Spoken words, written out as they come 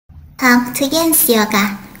Welcome to Yan's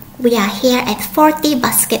Yoga. We are here at 40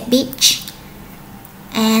 Basket Beach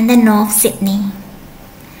and the North Sydney.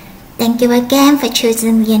 Thank you again for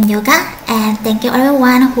choosing Yan Yoga, and thank you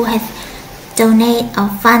everyone who has donated or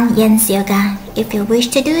fund Yan's Yoga. If you wish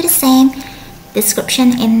to do the same,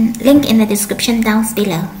 link in the description down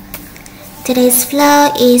below. Today's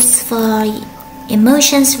flow is for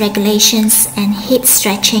emotions regulations and hip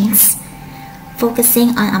stretchings, focusing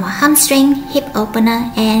on our hamstring, hip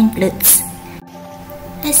opener, and glutes.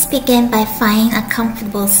 Let's begin by finding a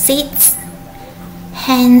comfortable seat.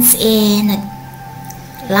 Hands in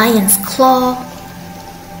a lion's claw.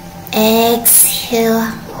 Exhale,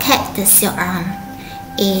 cactus your arm.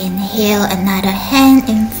 Inhale, another hand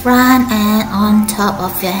in front and on top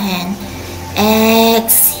of your hand.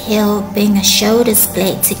 Exhale, bring your shoulders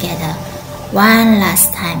blade together. One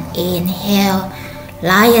last time. Inhale,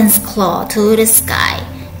 lion's claw to the sky.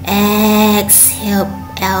 Exhale,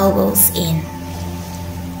 elbows in.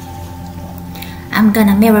 I'm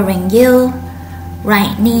gonna mirroring you.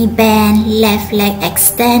 Right knee bent, left leg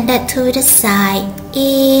extended to the side.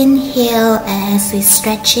 Inhale as we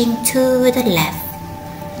stretching to the left.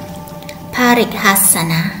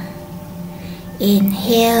 Parighasana.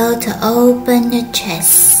 Inhale to open your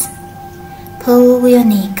chest. Pull your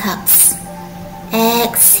kneecaps.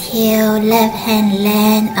 Exhale, left hand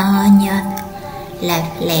land on your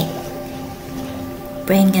left leg.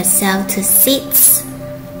 Bring yourself to seats.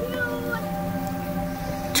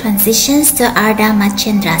 Transitions to Ardha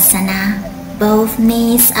Machendrasana. Both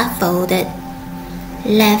knees are folded.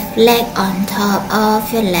 Left leg on top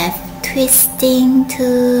of your left, twisting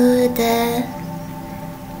to the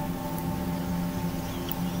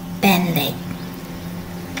bent leg.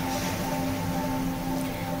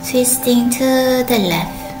 Twisting to the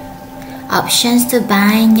left. Options to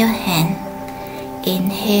bind your hand.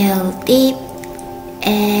 Inhale deep.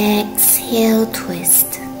 Exhale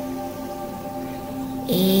twist.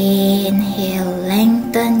 Inhale,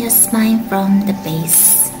 lengthen your spine from the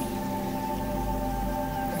base.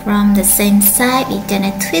 From the same side, we're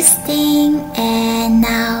gonna twisting and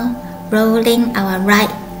now rolling our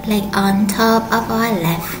right leg on top of our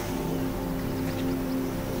left.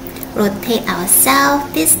 Rotate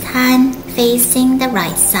ourselves, this time facing the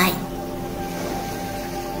right side.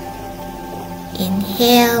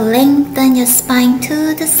 Inhale, lengthen your spine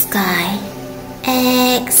to the sky.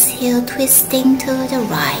 Exhale, twisting to the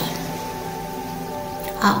right.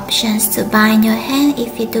 Options to bind your hand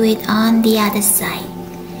if you do it on the other side.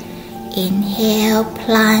 Inhale,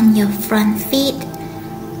 plant your front feet,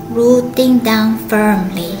 rooting down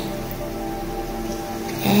firmly.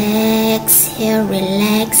 Exhale,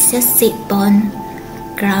 relax your sit bone,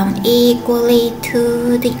 ground equally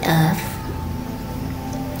to the earth.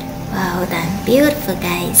 Well done, beautiful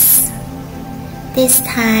guys. This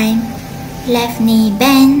time, left knee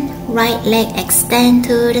bend, right leg extend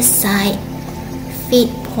to the side, feet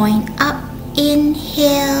point up.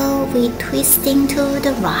 Inhale, we twisting to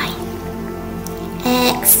the right.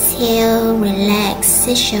 Exhale, relax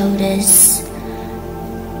the shoulders.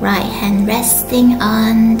 Right hand resting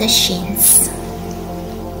on the shins.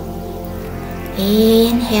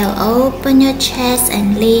 Inhale, open your chest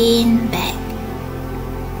and lean back.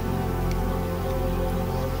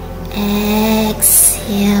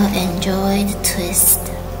 Exhale, enjoy the twist.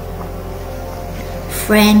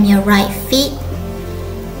 Frame your right feet.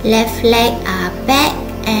 Left leg are back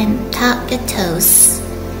and tuck your toes.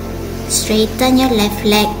 Straighten your left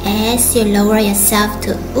leg as you lower yourself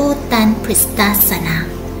to Uttan Pristhasana.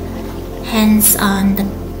 Hands on the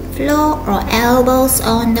floor or elbows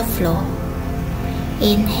on the floor.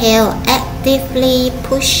 Inhale, actively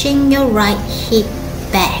pushing your right hip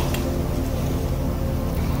back.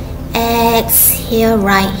 Exhale,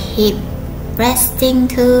 right hip resting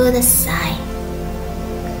to the side.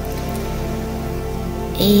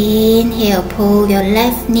 Inhale, pull your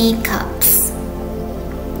left kneecaps.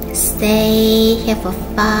 Stay here for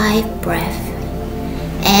 5 breaths.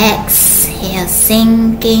 Exhale,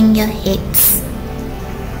 sinking your hips.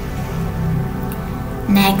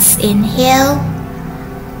 Next, inhale,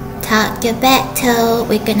 tuck your back toe.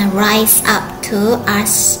 We're gonna rise up to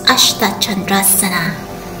Ashta Chandrasana.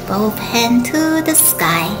 Both hands to the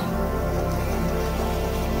sky.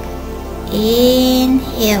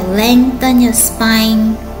 Inhale, lengthen your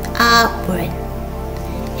spine upward.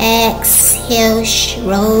 Exhale,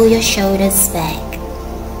 roll your shoulders back.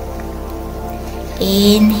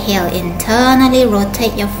 Inhale, internally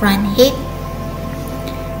rotate your front hip.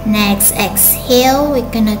 Next, exhale,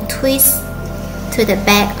 we're gonna twist to the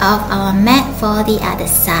back of our mat for the other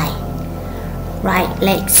side. Right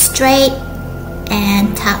leg straight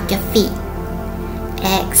and tuck your feet.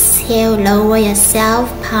 Exhale, lower yourself,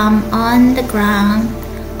 palm on the ground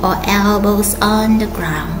or elbows on the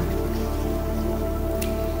ground.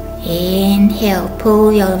 Inhale,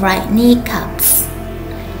 pull your right kneecaps.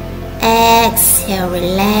 Exhale,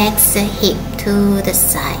 relax the hip to the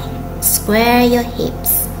side. Square your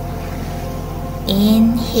hips.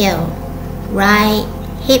 Inhale, right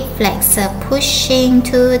hip flexor pushing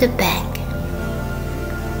to the back.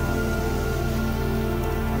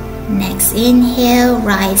 Next inhale,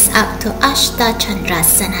 rise up to Ashta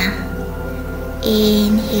Chandrasana.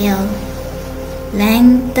 Inhale,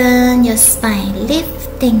 lengthen your spine,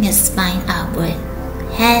 lifting your spine upward,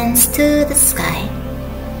 hands to the sky.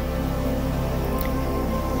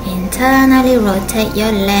 Internally rotate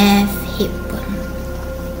your left hip bone.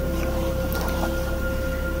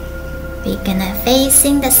 We're gonna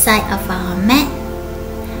facing the side of our mat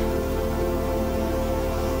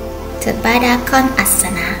to Baddha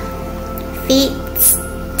Konasana. Feet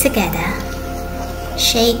together,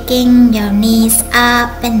 shaking your knees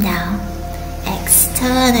up and down.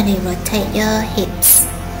 Externally rotate your hips,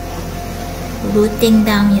 rooting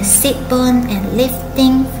down your sit bone and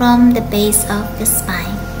lifting from the base of the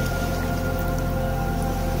spine.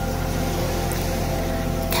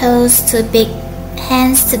 Toes to big,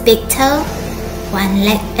 hands to big toe. One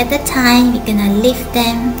leg at a time, we're gonna lift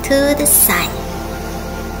them to the side.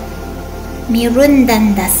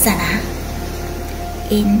 Mirundandasana.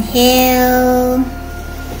 Inhale,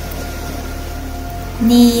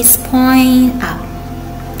 knees point up.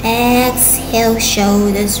 Exhale,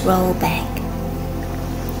 shoulders roll back.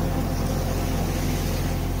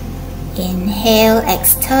 Inhale,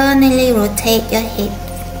 externally rotate your hips.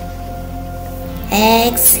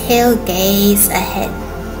 Exhale, gaze ahead.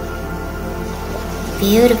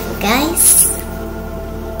 Beautiful, guys.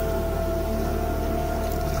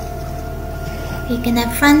 We're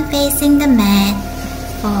gonna front facing the mat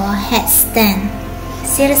for headstand.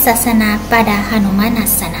 Sirsasana Pada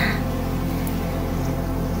Hanumanasana.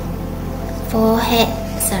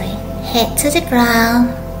 Head to the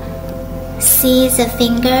ground. Seize the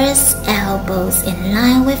fingers, elbows in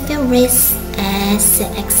line with your wrists. As you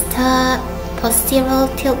exhale, posterior,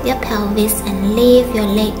 tilt your pelvis and lift your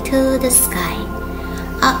leg to the sky.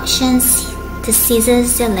 Options to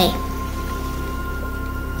scissors your leg.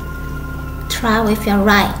 Try with your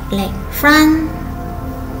right leg front,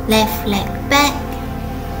 left leg back,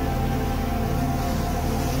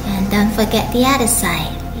 and don't forget the other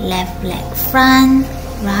side. Left leg front,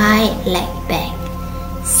 right leg back.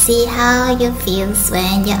 See how you feel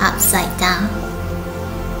when you're upside down.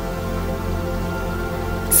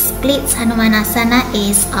 Split Hanumanasana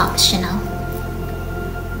is optional.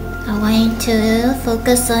 I want you to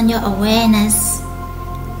focus on your awareness.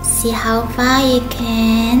 See how far you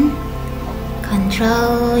can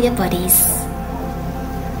control your bodies.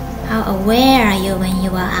 How aware are you when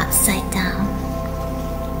you are upside down?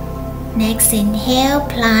 Next, inhale,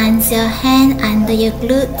 plant your hand under your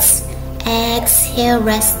glutes. Exhale,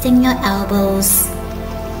 resting your elbows.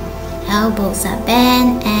 Elbows are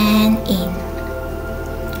bent and in.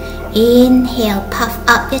 Inhale, puff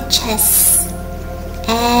up your chest.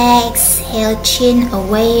 Exhale, chin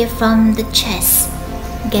away from the chest.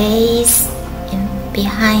 Gaze in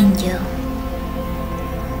behind you.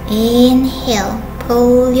 Inhale,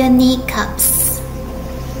 pull your kneecaps.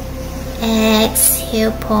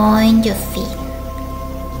 Exhale, point your feet.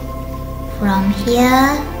 From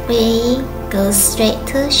here, we go straight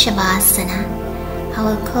to Shavasana. I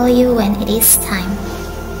will call you when it is time.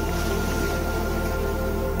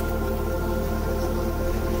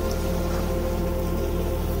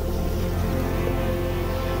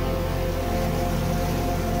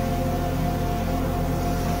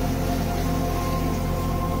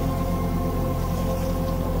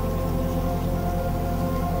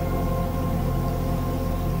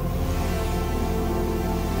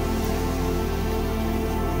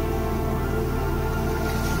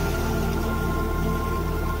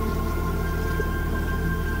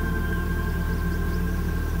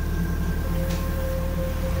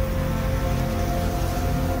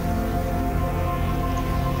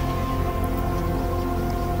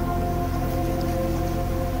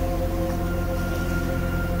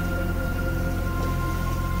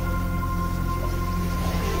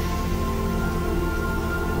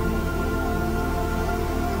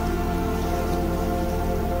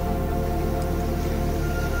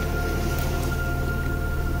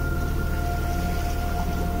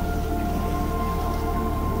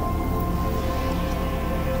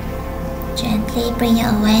 Gently bring your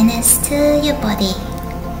awareness to your body.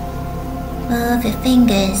 Move your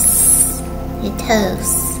fingers, your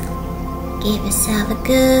toes. Give yourself a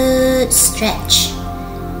good stretch.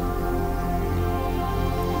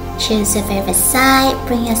 Choose your favorite side.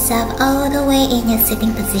 Bring yourself all the way in your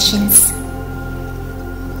sitting positions.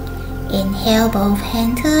 Inhale both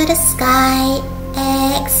hands to the sky.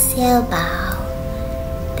 Exhale, bow.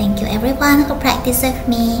 Thank you everyone who practiced with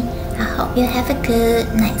me. I hope you have a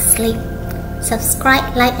good night's sleep.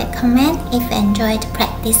 Subscribe, like and comment if you enjoyed the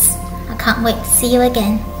practice. I can't wait to see you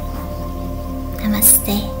again.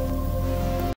 Namaste.